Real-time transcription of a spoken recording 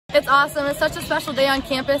It's awesome. It's such a special day on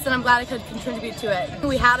campus, and I'm glad I could contribute to it.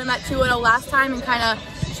 We had them at 2-0 last time and kind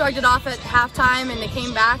of shrugged it off at halftime, and they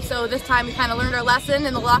came back. So this time we kind of learned our lesson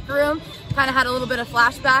in the locker room, kind of had a little bit of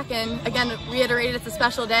flashback, and again reiterated it's a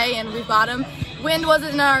special day, and we've got them. Wind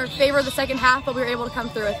wasn't in our favor the second half, but we were able to come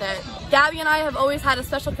through with it. Gabby and I have always had a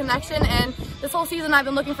special connection, and this whole season I've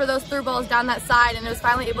been looking for those through balls down that side, and it was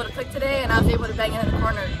finally able to click today, and I was able to bang it in the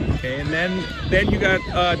corner. Okay, and then you got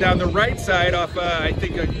down the right side off, I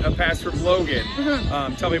think, a pass from Logan.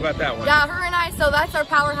 Tell me about that one. Yeah, her and I, so that's our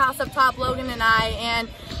powerhouse up top, Logan and I, and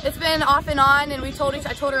it's been off and on, and I told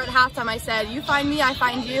her at halftime, I said, you find me, I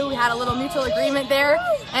find you. We had a little mutual agreement there,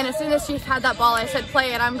 and as soon as she had that ball, I said,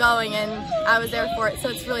 play it, I'm going, and I was there for it, so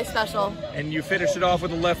it's really special. And you finished it off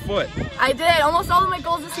with the left foot. I did. Almost all of my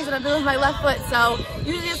goals this season I've been with my left foot, so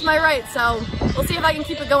usually it's my right, so we'll see if I can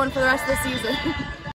keep it going for the rest of the season.